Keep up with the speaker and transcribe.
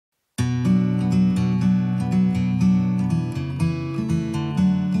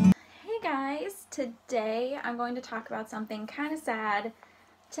today I'm going to talk about something kind of sad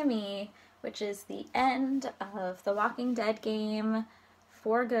to me, which is the end of the Walking Dead game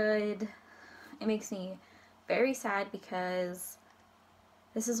for good. It makes me very sad because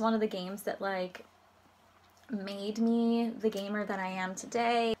this is one of the games that made me the gamer that I am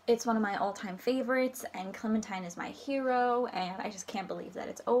today. It's one of my all-time favorites and Clementine is my hero and I just can't believe that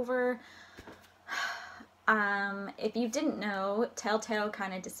it's over. If you didn't know, Telltale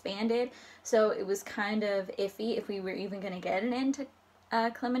kind of disbanded, so it was kind of iffy if we were even going to get an end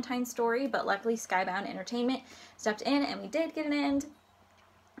to Clementine's story, but luckily Skybound Entertainment stepped in and we did get an end.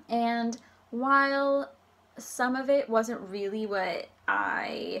 And while some of it wasn't really what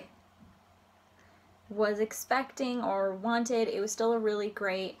I was expecting or wanted, it was still a really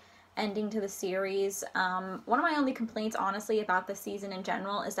great ending to the series. One of my only complaints, honestly, about the season in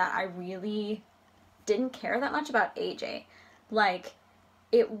general is that I really didn't care that much about AJ.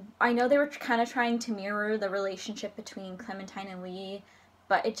 I know they were kind of trying to mirror the relationship between Clementine and Lee,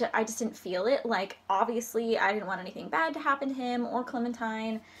 but I just didn't feel it. Obviously, I didn't want anything bad to happen to him or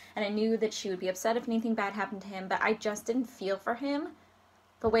Clementine, and I knew that she would be upset if anything bad happened to him, but I just didn't feel for him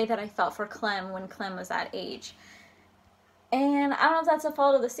the way that I felt for Clem when Clem was that age. And I don't know if that's a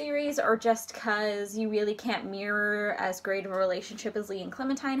fault of the series or just because you really can't mirror as great of a relationship as Lee and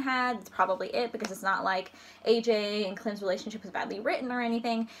Clementine had. It's probably it, because it's not like AJ and Clem's relationship was badly written or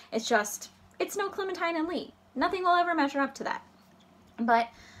anything. It's just, it's no Clementine and Lee. Nothing will ever measure up to that. But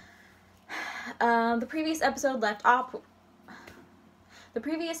the previous episode left off with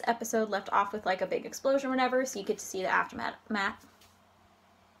a big explosion or whatever, so you get to see the aftermath.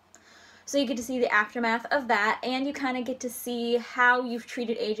 So you get to see the aftermath of that, and you kind of get to see how you've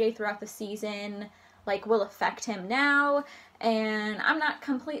treated AJ throughout the season, will affect him now. And I'm not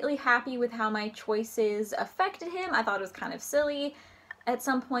completely happy with how my choices affected him. I thought it was kind of silly at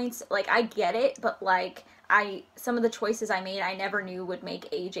some points. I get it, but some of the choices I made, I never knew would make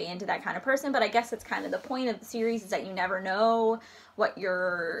AJ into that kind of person, but I guess it's kind of the point of the series, is that you never know what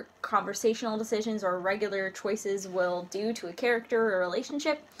your conversational decisions or regular choices will do to a character or a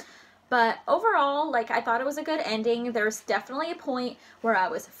relationship. But overall, I thought it was a good ending. There's definitely a point where I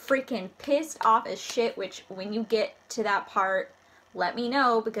was freaking pissed off as shit, which when you get to that part, let me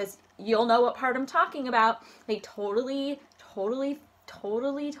know, because you'll know what part I'm talking about. They totally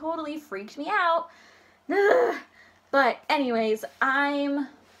freaked me out. But anyways, I'm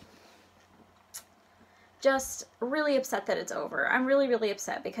just really upset that it's over. I'm really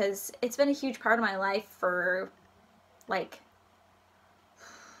upset because it's been a huge part of my life for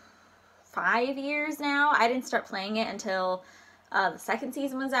 5 years now. I didn't start playing it until the second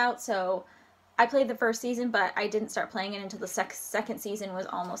season was out, so I played the first season, but I didn't start playing it until the second season was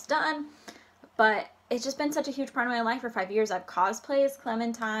almost done. But it's just been such a huge part of my life for 5 years. I've cosplayed as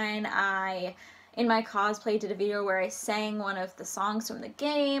Clementine. In my cosplay, did a video where I sang one of the songs from the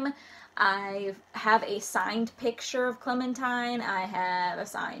game. I have a signed picture of Clementine. I have a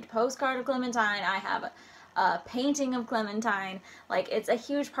signed postcard of Clementine. I have a painting of Clementine. It's a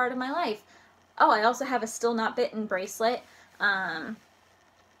huge part of my life. Oh, I also have a Still Not Bitten bracelet.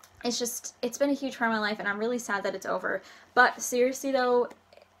 It's been a huge part of my life, and I'm really sad that it's over. But seriously though,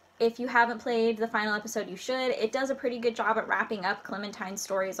 if you haven't played the final episode, you should. It does a pretty good job at wrapping up Clementine's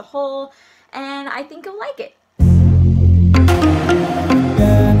story as a whole, and I think you'll like it.